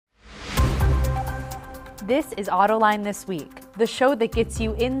This is Autoline This Week, the show that gets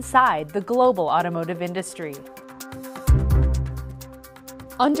you inside the global automotive industry.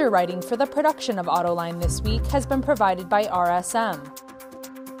 Underwriting for the production of Autoline This Week has been provided by RSM.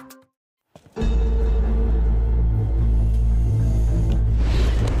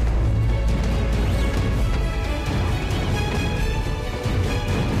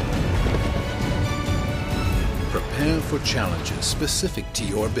 Prepare for challenges specific to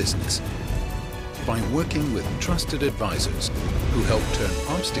your business by working with trusted advisors who help turn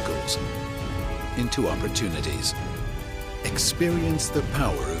obstacles into opportunities. Experience the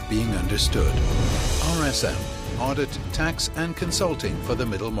power of being understood. RSM, Audit, Tax, and Consulting for the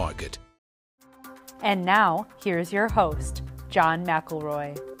Middle Market. And now, here's your host, John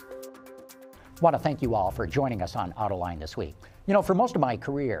McElroy. I want to thank you all for joining us on Autoline This Week. You know, for most of my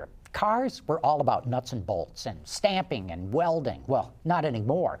career, cars were all about nuts and bolts and stamping and welding. Well, not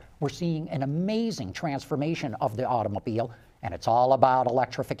anymore. We're seeing an amazing transformation of the automobile, and it's all about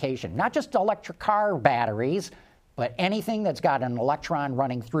electrification. Not just electric car batteries, but anything that's got an electron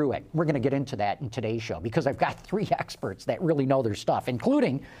running through it. We're going to get into that in today's show because I've got three experts that really know their stuff,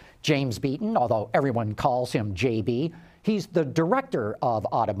 including James Beaton, although everyone calls him JB. He's the Director of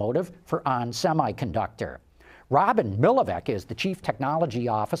Automotive for ON Semiconductor. Robin Milovic is the Chief Technology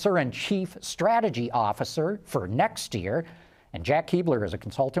Officer and Chief Strategy Officer for Nexteer. And Jack Keebler is a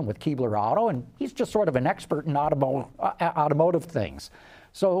consultant with Keebler Auto, and he's just sort of an expert in automotive things.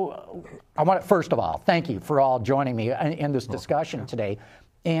 So I want to, first of all, thank you for all joining me in this discussion today.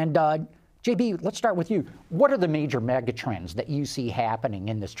 And JB, let's start with you. What are the major megatrends that you see happening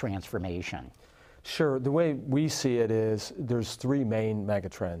in this transformation? Sure. The way we see it is there's three main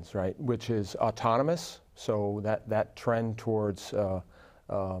megatrends, right? Which is autonomous, so that trend towards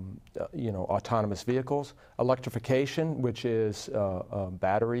autonomous vehicles, electrification, which is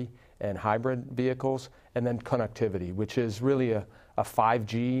battery and hybrid vehicles, and then connectivity, which is really a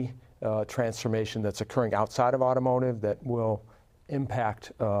 5G transformation that's occurring outside of automotive that will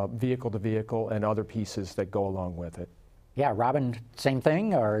impact vehicle to vehicle and other pieces that go along with it. Yeah, Robin, same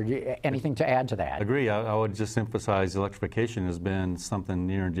thing, or anything to add to that? Agree. I would just emphasize electrification has been something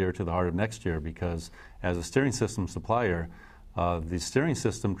near and dear to the heart of Nexteer because as a steering system supplier, the steering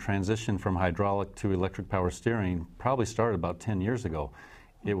system transition from hydraulic to electric power steering probably started about 10 years ago.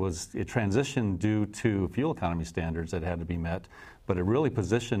 It transitioned due to fuel economy standards that had to be met, but it really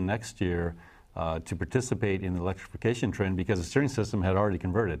positioned Nexteer to participate in the electrification trend because the steering system had already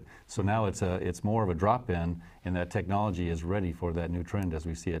converted. So now it's more of a drop-in, and that technology is ready for that new trend as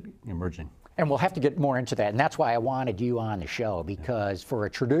we see it emerging. And we'll have to get more into that, and that's why I wanted you on the show, because for a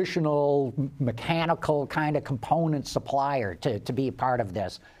traditional mechanical kind of component supplier to be a part of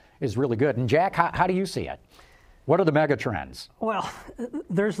this is really good. And Jack, how do you see it? What are the mega trends? Well,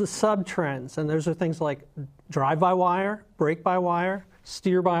 there's the sub-trends, and those are things like drive-by-wire, brake-by-wire,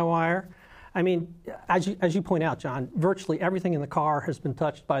 steer-by-wire. I mean, as you point out, John, virtually everything in the car has been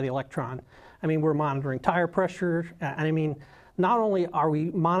touched by the electron. I mean, we're monitoring tire pressure, and I mean, not only are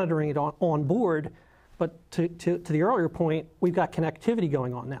we monitoring it on board, but to the earlier point, we've got connectivity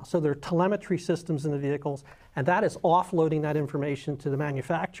going on now. So there are telemetry systems in the vehicles, and that is offloading that information to the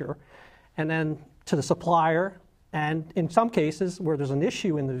manufacturer and then to the supplier. And in some cases where there's an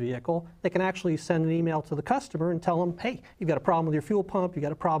issue in the vehicle, they can actually send an email to the customer and tell them, hey, you've got a problem with your fuel pump, you've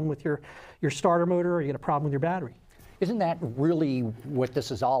got a problem with your starter motor, or you got a problem with your battery. Isn't that really what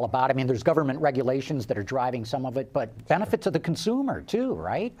this is all about? I mean, there's government regulations that are driving some of it, but benefit to the consumer too,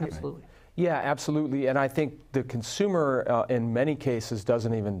 right? Absolutely. Yeah, absolutely. And I think the consumer, in many cases,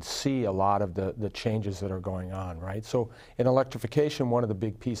 doesn't even see a lot of the changes that are going on, right? So in electrification, one of the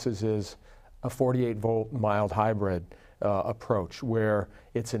big pieces is a 48-volt mild hybrid approach, where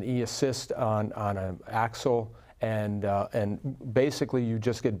it's an e-assist on an axle, and basically you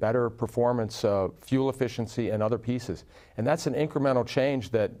just get better performance, fuel efficiency, and other pieces. And that's an incremental change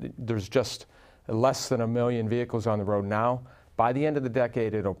that there's just less than 1 million vehicles on the road now. By the end of the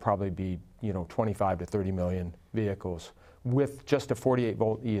decade, it'll probably be 25 to 30 million vehicles with just a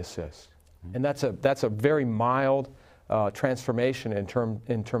 48-volt e-assist. Mm-hmm. And that's a very mild transformation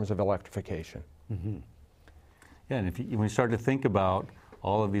in terms of electrification. Mm-hmm. Yeah, and when you start to think about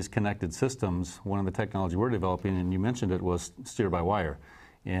all of these connected systems, one of the technology we're developing, and you mentioned it, was steer-by-wire.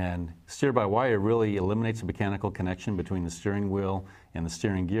 And steer-by-wire really eliminates the mechanical connection between the steering wheel and the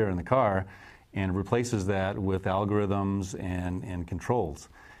steering gear in the car and replaces that with algorithms and controls.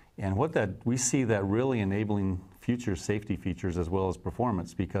 And we see that really enabling future safety features as well as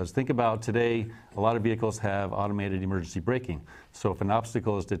performance, because think about today, a lot of vehicles have automated emergency braking. So if an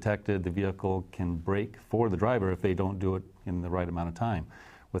obstacle is detected, the vehicle can brake for the driver if they don't do it in the right amount of time.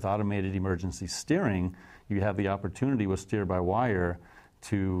 With automated emergency steering, you have the opportunity with steer-by-wire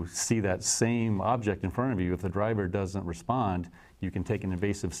to see that same object in front of you. If the driver doesn't respond, you can take an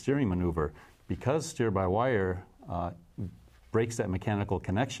evasive steering maneuver. Because steer-by-wire breaks that mechanical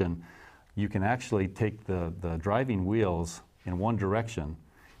connection, you can actually take the driving wheels in one direction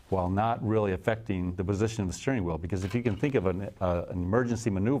while not really affecting the position of the steering wheel. Because if you can think of an emergency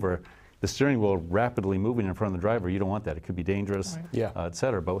maneuver, the steering wheel rapidly moving in front of the driver, you don't want that. It could be dangerous, et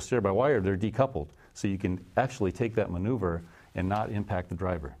cetera. But with steer-by-wire, they're decoupled. So you can actually take that maneuver and not impact the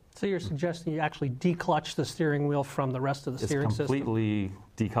driver. So you're suggesting you actually declutch the steering wheel from the rest of the steering system? It's completely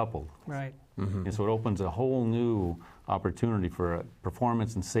decoupled. Right. Mm-hmm. And so it opens a whole new opportunity for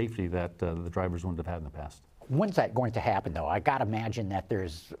performance and safety that the drivers wouldn't have had in the past. When's that going to happen, though? I got to imagine that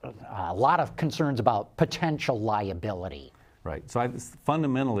there's a lot of concerns about potential liability. Right. So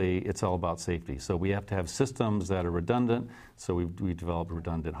fundamentally, it's all about safety. So we have to have systems that are redundant. So we developed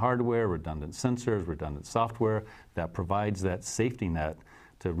redundant hardware, redundant sensors, redundant software that provides that safety net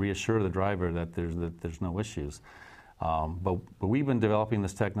to reassure the driver that there's no issues. But we've been developing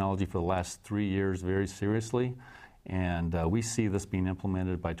this technology for the last 3 years very seriously, and we see this being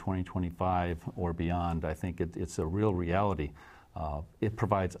implemented by 2025 or beyond. I think it's a real reality. It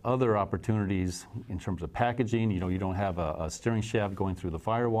provides other opportunities in terms of packaging. You don't have a steering shaft going through the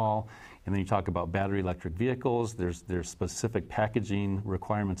firewall. And then you talk about battery electric vehicles. There's specific packaging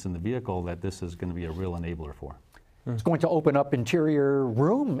requirements in the vehicle that this is going to be a real enabler for. It's going to open up interior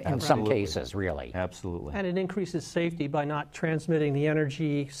room in some cases, really. Absolutely. And it increases safety by not transmitting the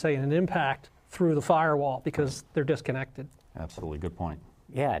energy, say, in an impact through the firewall because they're disconnected. Absolutely. Good point.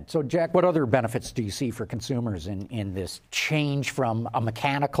 Yeah. So, Jack, what other benefits do you see for consumers in this change from a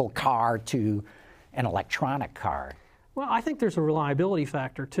mechanical car to an electronic car? Well, I think there's a reliability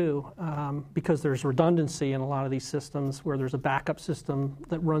factor, too, because there's redundancy in a lot of these systems where there's a backup system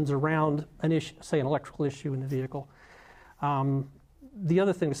that runs around an issue, say an electrical issue in the vehicle. The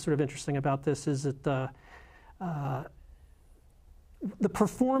other thing that's sort of interesting about this is that the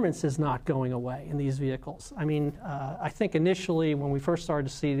performance is not going away in these vehicles. I mean, I think initially when we first started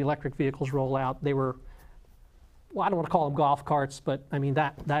to see the electric vehicles roll out, they were, well, I don't want to call them golf carts, but I mean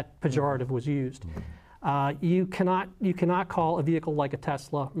that pejorative was used. You cannot call a vehicle like a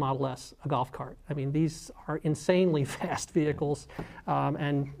Tesla Model S a golf cart. I mean, these are insanely fast vehicles,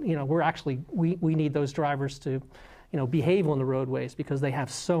 and we need those drivers to behave on the roadways because they have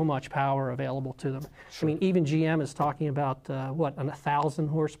so much power available to them. Sure. I mean, even GM is talking about, a 1,000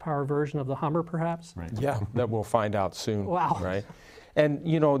 horsepower version of the Hummer, perhaps? Right. Yeah, that we'll find out soon. Wow. Right? And,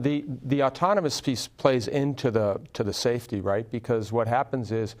 the autonomous piece plays into the safety, right? Because what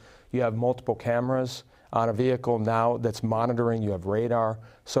happens is you have multiple cameras on a vehicle now that's monitoring, you have radar.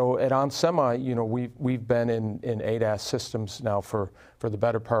 So at onsemi, we've been in ADAS systems now for the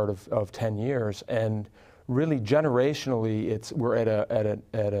better part of 10 years, and really generationally, we're at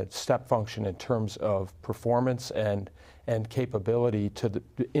a step function in terms of performance and capability to the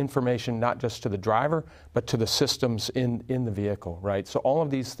information, not just to the driver, but to the systems in the vehicle, right? So all of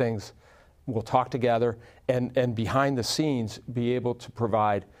these things will talk together and behind the scenes be able to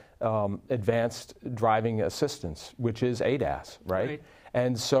provide advanced driving assistance, which is ADAS, right?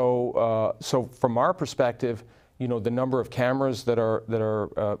 And so from our perspective, the number of cameras that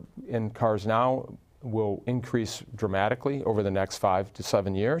are in cars now will increase dramatically over the next 5 to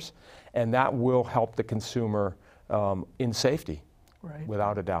 7 years, and that will help the consumer in safety,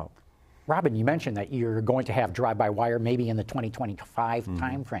 without a doubt. Robin, you mentioned that you're going to have drive-by-wire maybe in the 2025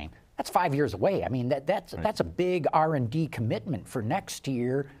 timeframe. That's 5 years away. I mean, that's a big R&D commitment for next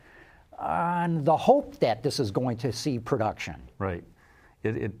year on the hope that this is going to see production. Right.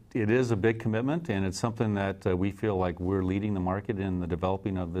 It is a big commitment, and it's something that we feel like we're leading the market in the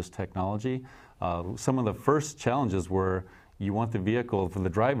developing of this technology. Some of the first challenges were you want the vehicle, for the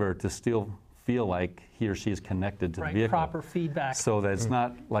driver to still feel like he or she is connected to the vehicle. Proper feedback. So that it's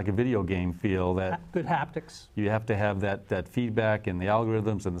not like a video game feel. That good haptics. You have to have that feedback and the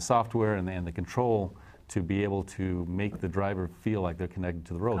algorithms and the software and the control to be able to make the driver feel like they're connected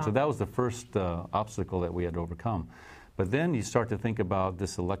to the road. So that was the first obstacle that we had to overcome. But then you start to think about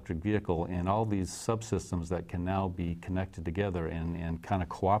this electric vehicle and all these subsystems that can now be connected together and kind of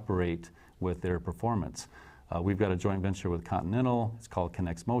cooperate with their performance. We've got a joint venture with Continental. It's called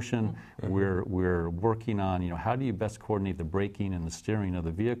Connex Motion. We're working on, how do you best coordinate the braking and the steering of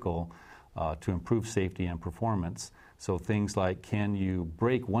the vehicle to improve safety and performance. So things like, can you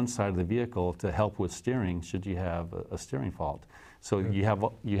brake one side of the vehicle to help with steering should you have a steering fault? So you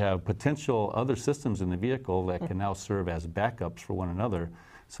have potential other systems in the vehicle that can now serve as backups for one another.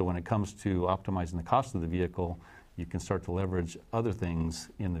 So when it comes to optimizing the cost of the vehicle, you can start to leverage other things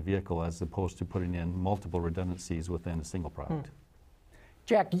in the vehicle as opposed to putting in multiple redundancies within a single product.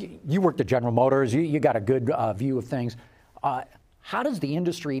 Jack, you worked at General Motors. You got a good view of things. How does the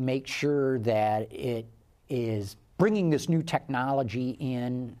industry make sure that it is bringing this new technology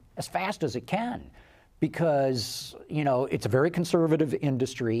in as fast as it can? Because, it's a very conservative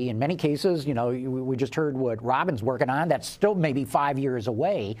industry. In many cases, we just heard what Robin's working on. That's still maybe 5 years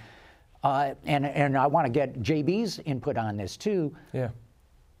away. And I want to get JB's input on this, too. Yeah.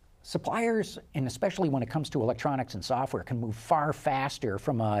 Suppliers, and especially when it comes to electronics and software, can move far faster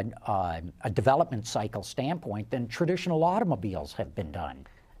from a development cycle standpoint than traditional automobiles have been done.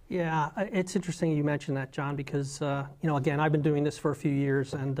 Yeah, it's interesting you mentioned that, John, because again, I've been doing this for a few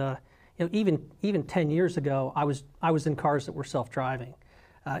years, and even 10 years ago, I was in cars that were self-driving,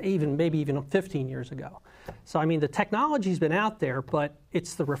 maybe even 15 years ago. So I mean, the technology's been out there, but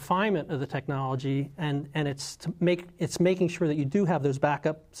it's the refinement of the technology, and it's making sure that you do have those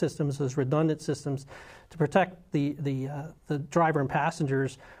backup systems, those redundant systems, to protect the driver and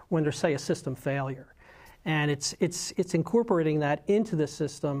passengers when there's, say, a system failure. And it's incorporating that into the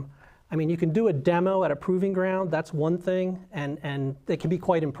system. I mean, you can do a demo at a proving ground. That's one thing, and it can be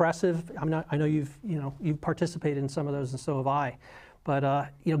quite impressive. I know you've participated in some of those, and so have I.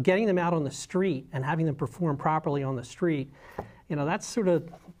 But getting them out on the street and having them perform properly on the street, that's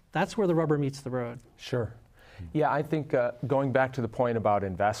where the rubber meets the road. Sure. Yeah, I think going back to the point about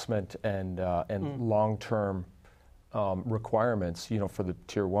investment and long-term requirements, for the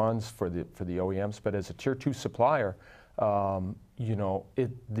tier ones, for the OEMs, but as a tier two supplier,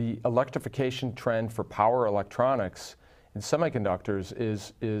 the electrification trend for power electronics in semiconductors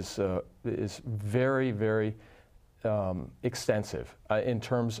is very, very extensive in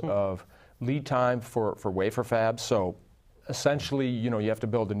terms of lead time for wafer fabs. So essentially, you have to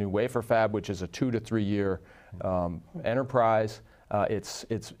build a new wafer fab, which is a 2 to 3 year enterprise.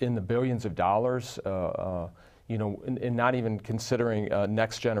 It's in the billions of dollars, and not even considering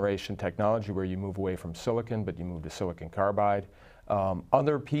next generation technology where you move away from silicon, but you move to silicon carbide.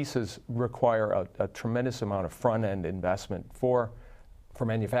 Other pieces require a tremendous amount of front end investment for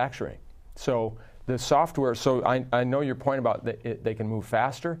manufacturing. So the software, so I know your point about they can move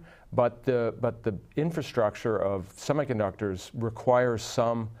faster, but the infrastructure of semiconductors requires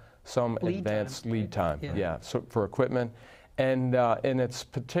some advanced lead time. Yeah, so for equipment. And it's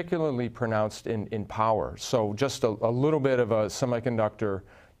particularly pronounced in power. So just a little bit of a semiconductor,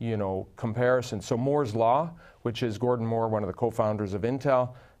 comparison. So Moore's Law, which is Gordon Moore, one of the co-founders of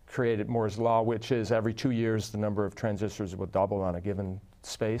Intel, created Moore's Law, which is every 2 years the number of transistors will double on a given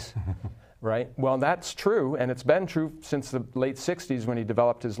space. Right? Well, that's true, and it's been true since the late 60s when he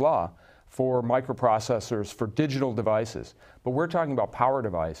developed his law for microprocessors, for digital devices. But we're talking about power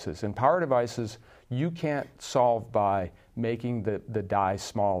devices, and power devices you can't solve by making the die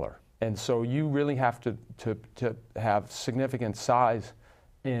smaller. And so you really have to have significant size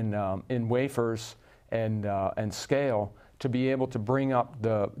in wafers and scale to be able to bring up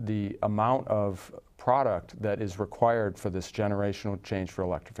the amount of product that is required for this generational change for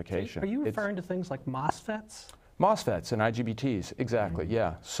electrification. Are you referring to things like MOSFETs? MOSFETs and IGBTs, exactly,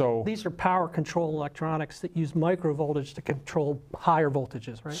 yeah. So these are power control electronics that use microvoltage to control higher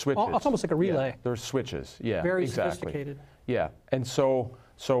voltages, right? Switches. It's almost like a relay. Yeah, they're switches, yeah, Very exactly. sophisticated. Yeah, and so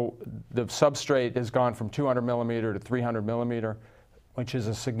the substrate has gone from 200 millimeter to 300 millimeter, which is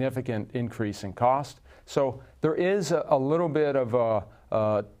a significant increase in cost. So there is a little bit of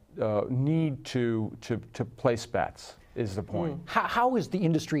a need to place bets, is the point. How is the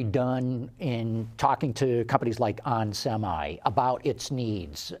industry done in talking to companies like onsemi about its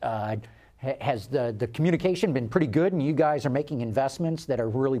needs? Has the communication been pretty good, and you guys are making investments that are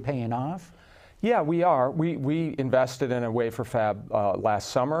really paying off? Yeah, we are. We invested in a wafer fab last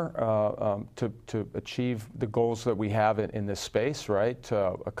summer to achieve the goals that we have in this space, right?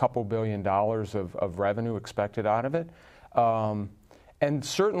 A couple $2 billion of revenue expected out of it. And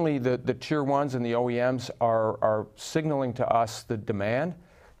certainly the tier ones and the OEMs are signaling to us the demand.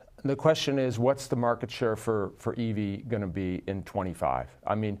 The question is, what's the market share for EV going to be in 25?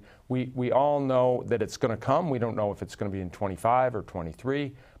 I mean, we all know that it's going to come. We don't know if it's going to be in 25 or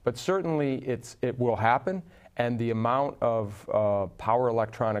 23, but certainly it will happen. And the amount of power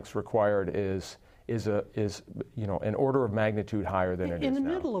electronics required is an order of magnitude higher than it is now. In the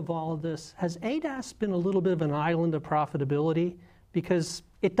middle of all of this, has ADAS been a little bit of an island of profitability? Because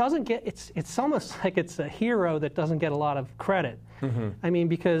it doesn't get, it's almost like it's a hero that doesn't get a lot of credit. Mm-hmm. I mean,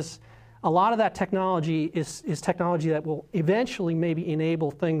 because a lot of that technology is technology that will eventually maybe enable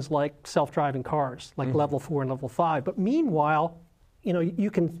things like self-driving cars, like level 4 and level 5. But meanwhile,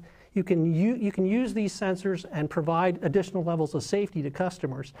 you you can use these sensors and provide additional levels of safety to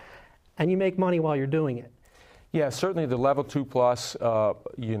customers, and you make money while you're doing it. Yeah, certainly the Level 2 Plus,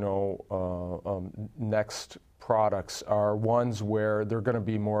 next products are ones where they're going to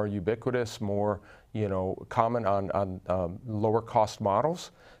be more ubiquitous, more common on lower cost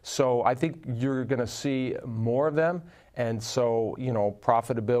models. So I think you're going to see more of them, and so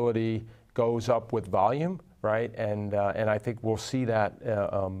profitability goes up with volume, right? And I think we'll see that,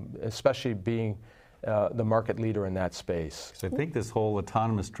 especially being the market leader in that space. So I think this whole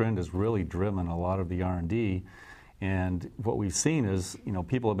autonomous trend has really driven a lot of the R&D. And what we've seen is,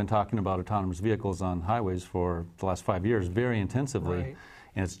 people have been talking about autonomous vehicles on highways for the last 5 years very intensively. Right.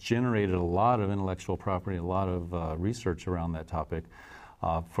 And it's generated a lot of intellectual property, a lot of research around that topic.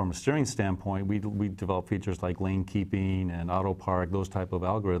 From a steering standpoint, we develop features like lane keeping and auto park, those type of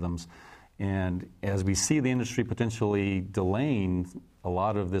algorithms. And as we see the industry potentially delaying a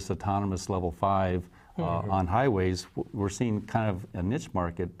lot of this autonomous level 5 on highways, we're seeing kind of a niche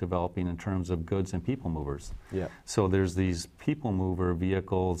market developing in terms of goods and people movers. Yeah. So there's these people mover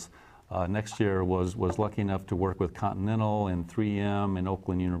vehicles. Next year was lucky enough to work with Continental and 3M and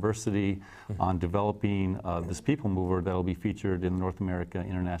Oakland University on developing this people mover that will be featured in the North America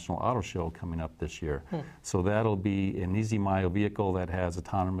International Auto Show coming up this year. So that'll be an easy mile vehicle that has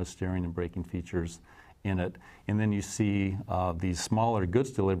autonomous steering and braking features in it. And then you see these smaller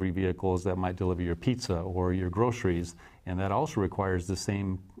goods delivery vehicles that might deliver your pizza or your groceries, and that also requires the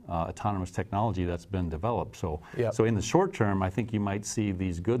same autonomous technology that's been developed. So, so in the short term, I think you might see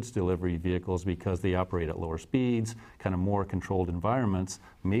these goods delivery vehicles, because they operate at lower speeds, kind of more controlled environments,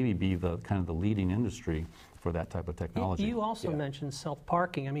 maybe be the kind of the leading industry for that type of technology. You also mentioned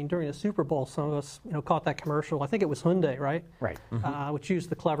self-parking. I mean, during the Super Bowl, some of us caught that commercial. I think it was Hyundai, right? Right. Which used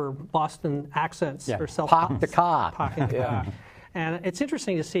the clever Boston accents for Park the car. Parking the car. And it's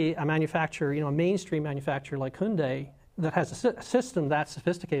interesting to see a manufacturer, a mainstream manufacturer like Hyundai, that has a system that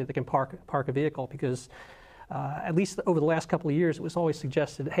sophisticated that can park a vehicle, because at least over the last couple of years, it was always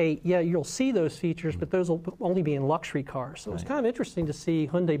suggested, hey, yeah, you'll see those features, but those will only be in luxury cars. So it's kind of interesting to see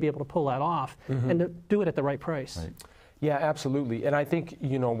Hyundai be able to pull that off and to do it at the right price. Right. Yeah, absolutely. And I think,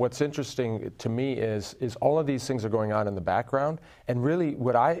 what's interesting to me is all of these things are going on in the background. And really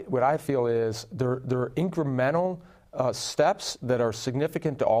what I feel is they're incremental steps that are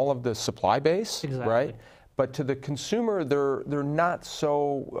significant to all of the supply base, right? But to the consumer, they're not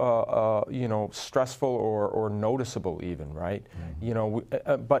so stressful or noticeable even, right?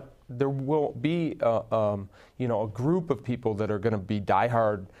 But there will be a group of people that are going to be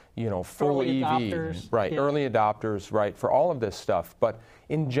diehard, full early EV, adopters. right? Early adopters, right? For all of this stuff, but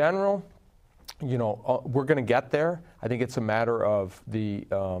in general, we're going to get there. I think it's a matter of the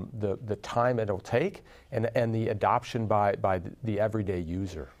time it'll take and the adoption by the everyday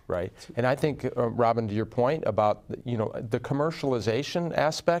user, right? And I think, Robin, to your point about the commercialization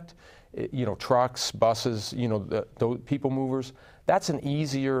aspect, trucks, buses, the people movers, that's an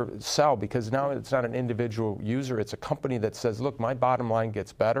easier sell, because now it's not an individual user; it's a company that says, "Look, my bottom line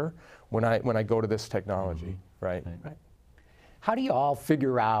gets better when I go to this technology," right? How do you all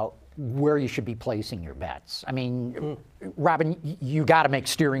figure out where you should be placing your bets? I mean, Robin, you got to make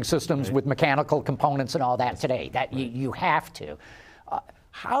steering systems with mechanical components and all that today. That you have to.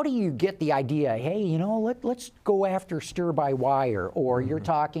 How do you get the idea, hey, let's go after steer-by-wire, or you're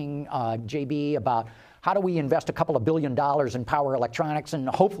talking, JB, about how do we invest a couple of $1 billion in power electronics and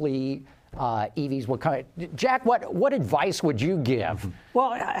hopefully EVs will come. Jack, what advice would you give?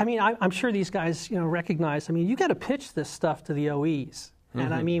 Well, I mean, I'm sure these guys recognize, you got to pitch this stuff to the OEs.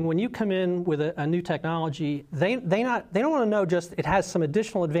 And I mean, when you come in with a new technology, they don't want to know just it has some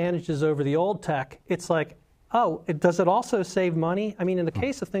additional advantages over the old tech. It's like, oh, does it also save money? I mean, in the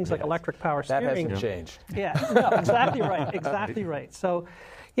case of things like electric power steering, that hasn't changed. Yeah, no, exactly right, exactly right. So,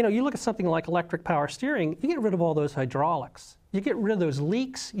 you look at something like electric power steering, you get rid of all those hydraulics. You get rid of those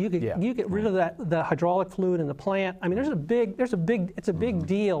leaks. You get rid of the hydraulic fluid in the plant. I mean, it's a big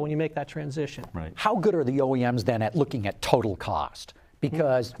deal when you make that transition. Right. How good are the OEMs then at looking at total cost?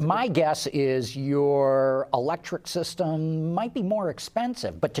 Because my guess is your electric system might be more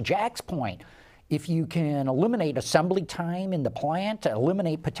expensive. But to Jack's point, if you can eliminate assembly time in the plant,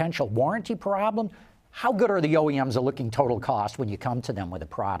 eliminate potential warranty problems, how good are the OEMs at looking total cost when you come to them with a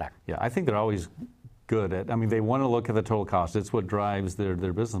product? Yeah, I think they're always good at, they want to look at the total cost. It's what drives their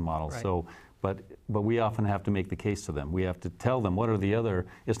business model. Right. So, but we often have to make the case to them. We have to tell them what are the other,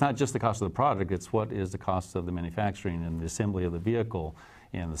 it's not just the cost of the product, it's what is the cost of the manufacturing and the assembly of the vehicle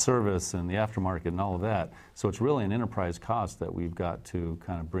and the service and the aftermarket and all of that. So it's really an enterprise cost that we've got to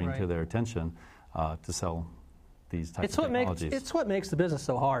kind of bring to their attention to sell these types of technologies. It's what makes the business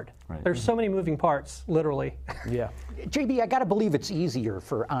so hard. Right. There's so many moving parts, literally. Yeah. JB, I got to believe it's easier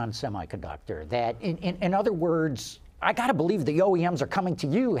for ON Semiconductor. That, in other words, I got to believe the OEMs are coming to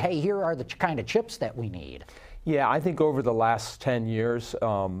you. Hey, here are the kind of chips that we need. Yeah, I think over the last 10 years,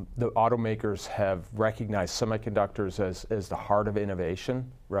 the automakers have recognized semiconductors as the heart of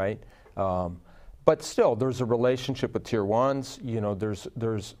innovation, right? But still, there's a relationship with tier ones. You know,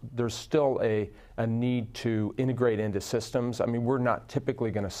 there's still a need to integrate into systems. I mean, we're not typically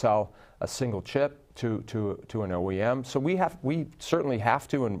going to sell a single chip to an OEM. So we certainly have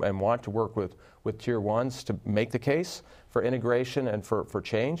to and want to work with tier ones to make the case for integration and for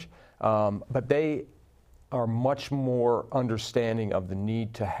change. But they are much more understanding of the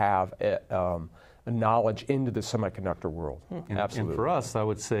need to have a knowledge into the semiconductor world. Absolutely. And for us, I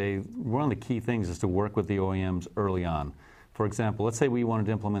would say one of the key things is to work with the OEMs early on. For example, let's say we wanted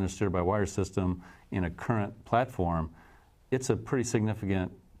to implement a steer-by-wire system in a current platform. It's a pretty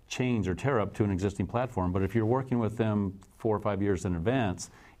significant change or tear-up to an existing platform, but if you're working with them 4 or 5 years in advance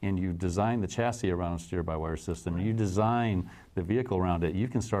and you design the chassis around a steer-by-wire system, and you design the vehicle around it, you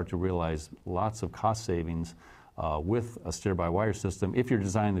can start to realize lots of cost savings with a steer-by-wire system if you're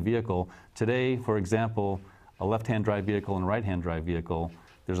designing the vehicle. Today, for example, a left-hand drive vehicle and a right-hand drive vehicle,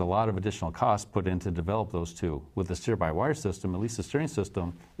 there's a lot of additional costs put in to develop those two. With the steer-by-wire system, at least the steering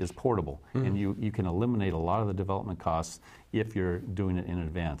system is portable, and you can eliminate a lot of the development costs if you're doing it in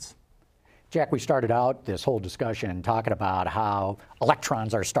advance. Jack, we started out this whole discussion talking about how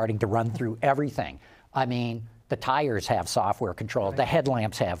electrons are starting to run through everything. I mean, the tires have software control, the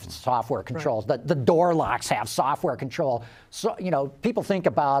headlamps have software controls, the door locks have software control. So, you know, people think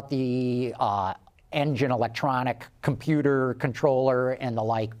about the engine electronic computer controller and the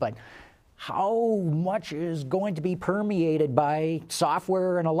like, but how much is going to be permeated by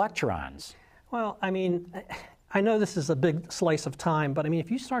software and electrons? Well, I mean, I know this is a big slice of time, but I mean, if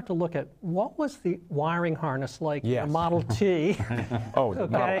you start to look at what was the wiring harness like in the Model T? Oh, the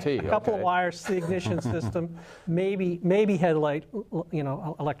Model T. A couple of wires to the ignition system, maybe headlight, you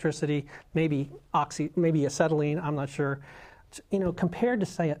know, electricity, maybe acetylene. I'm not sure. You know, compared to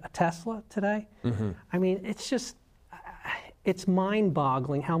say a Tesla today, I mean, it's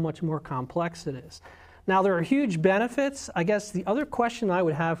mind-boggling how much more complex it is. Now, there are huge benefits. I guess the other question I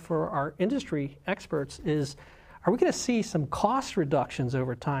would have for our industry experts is, are we going to see some cost reductions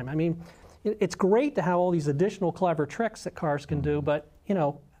over time? I mean, it's great to have all these additional clever tricks that cars can do, but, you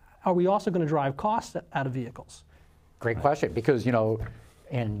know, are we also going to drive costs out of vehicles? Great question, because, you know,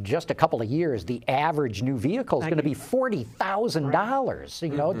 in just a couple of years, the average new vehicle is going to be $40,000.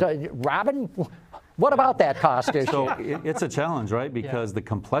 You know, Robin, what about that cost issue? So it's a challenge, right? Because the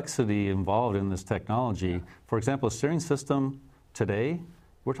complexity involved in this technology, for example, a steering system today,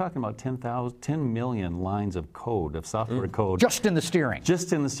 we're talking about 10 million lines of code, of software code. Just in the steering.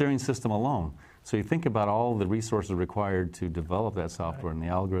 Just in the steering system alone. So you think about all the resources required to develop that software and the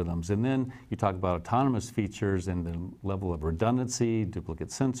algorithms, and then you talk about autonomous features and the level of redundancy, duplicate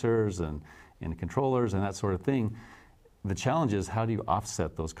sensors and controllers and that sort of thing. The challenge is, how do you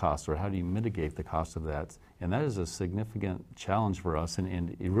offset those costs, or how do you mitigate the cost of that? And that is a significant challenge for us,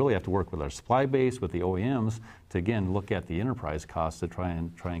 and you really have to work with our supply base, with the OEMs, to again look at the enterprise costs to try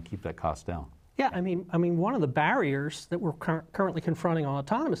and keep that cost down. Yeah, I mean, one of the barriers that we're currently confronting on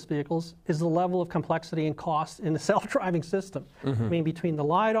autonomous vehicles is the level of complexity and cost in the self-driving system. I mean, between the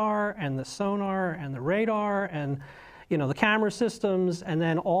LiDAR and the sonar and the radar and, you know, the camera systems, and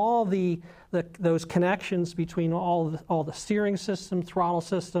then all those connections between all the steering system, throttle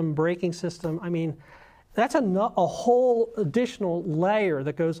system, braking system. I mean, that's a whole additional layer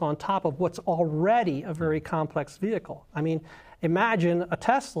that goes on top of what's already a very complex vehicle. I mean, imagine a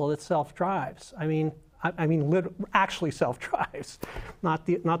Tesla that self-drives. I mean, actually self-drives, not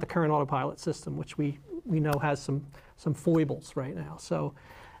the current autopilot system, which we know has some foibles right now. So,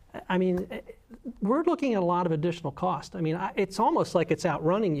 I mean, we're looking at a lot of additional cost. I mean, it's almost like it's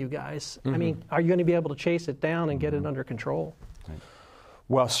outrunning you guys. I mean, are you going to be able to chase it down and get it under control? Right.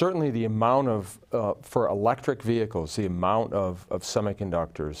 Well, certainly the amount of, for electric vehicles, the amount of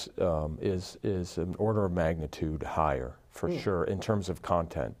semiconductors is an order of magnitude higher, for sure, in terms of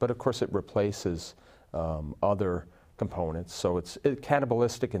content. But of course, it replaces other components. So it's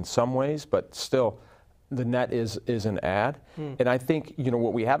cannibalistic in some ways, but still, the net is an add. And I think, you know,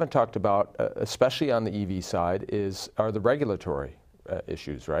 what we haven't talked about, especially on the EV side, are the regulatory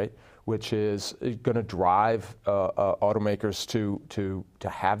issues, right? Which is going to drive automakers to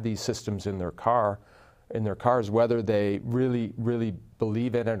have these systems in their car their cars, whether they really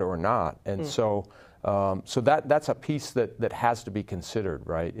believe in it or not. And so that's a piece that has to be considered,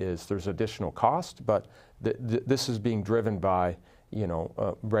 right? Is there's additional cost, but this is being driven by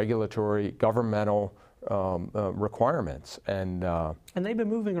regulatory, governmental requirements, and they've been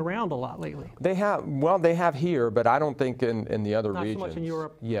moving around a lot lately. They have here, but I don't think in the other regions. Not so much in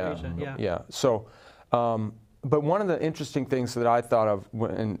Europe, yeah, Asia, yeah. So, but one of the interesting things that I thought of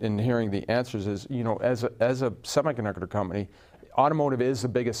in hearing the answers is, as a semiconductor company, automotive is the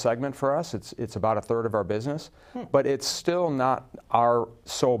biggest segment for us. It's about a third of our business, but it's still not our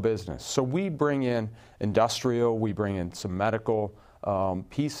sole business. So we bring in industrial, we bring in some medical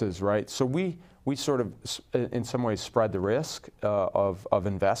pieces, right? So we sort of, in some ways, spread the risk of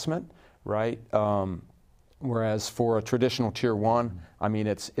investment, right? Whereas for a traditional tier one, I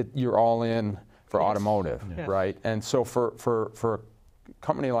mean, you're all in for automotive, right? And so for a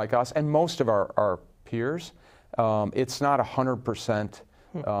company like us, and most of our peers, it's not 100%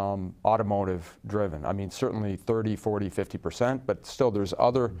 automotive driven. I mean, certainly 30, 40, 50%, but still there's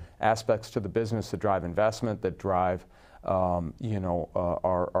other aspects to the business that drive investment, that drive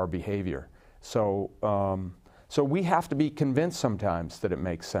our behavior. So we have to be convinced sometimes that it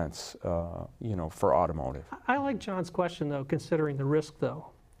makes sense, for automotive. I like John's question, though, considering the risk, though.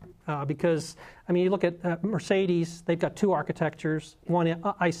 Because, I mean, you look at Mercedes, they've got two architectures, one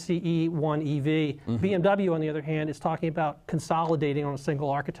ICE, one EV. BMW, on the other hand, is talking about consolidating on a single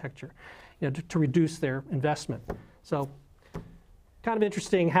architecture, to reduce their investment. So kind of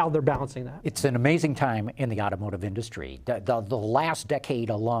interesting how they're balancing that. It's an amazing time in the automotive industry. The last decade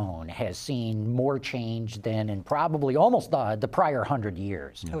alone has seen more change than in probably almost the prior 100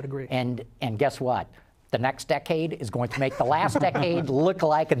 years. I would agree. And guess what? The next decade is going to make the last decade look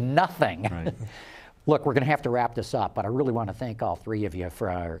like nothing. Right. Look, we're going to have to wrap this up, but I really want to thank all three of you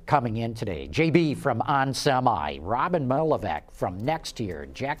for coming in today. JB from onsemi, Robin Melovec from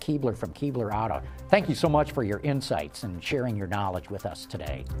Nexteer, Jack Keebler from Keebler Auto. Thank you so much for your insights and sharing your knowledge with us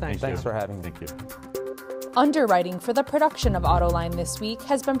today. Thanks for having me. Thank you. Underwriting for the production of Autoline this week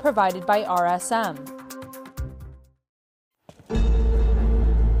has been provided by RSM.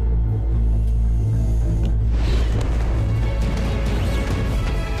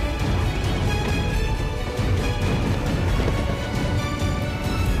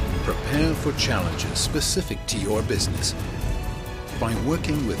 Prepare for challenges specific to your business by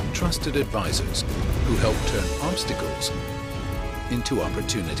working with trusted advisors who help turn obstacles into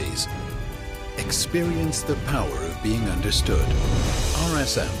opportunities. Experience the power of being understood.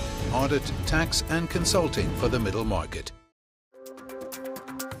 RSM, Audit, Tax and Consulting for the Middle Market.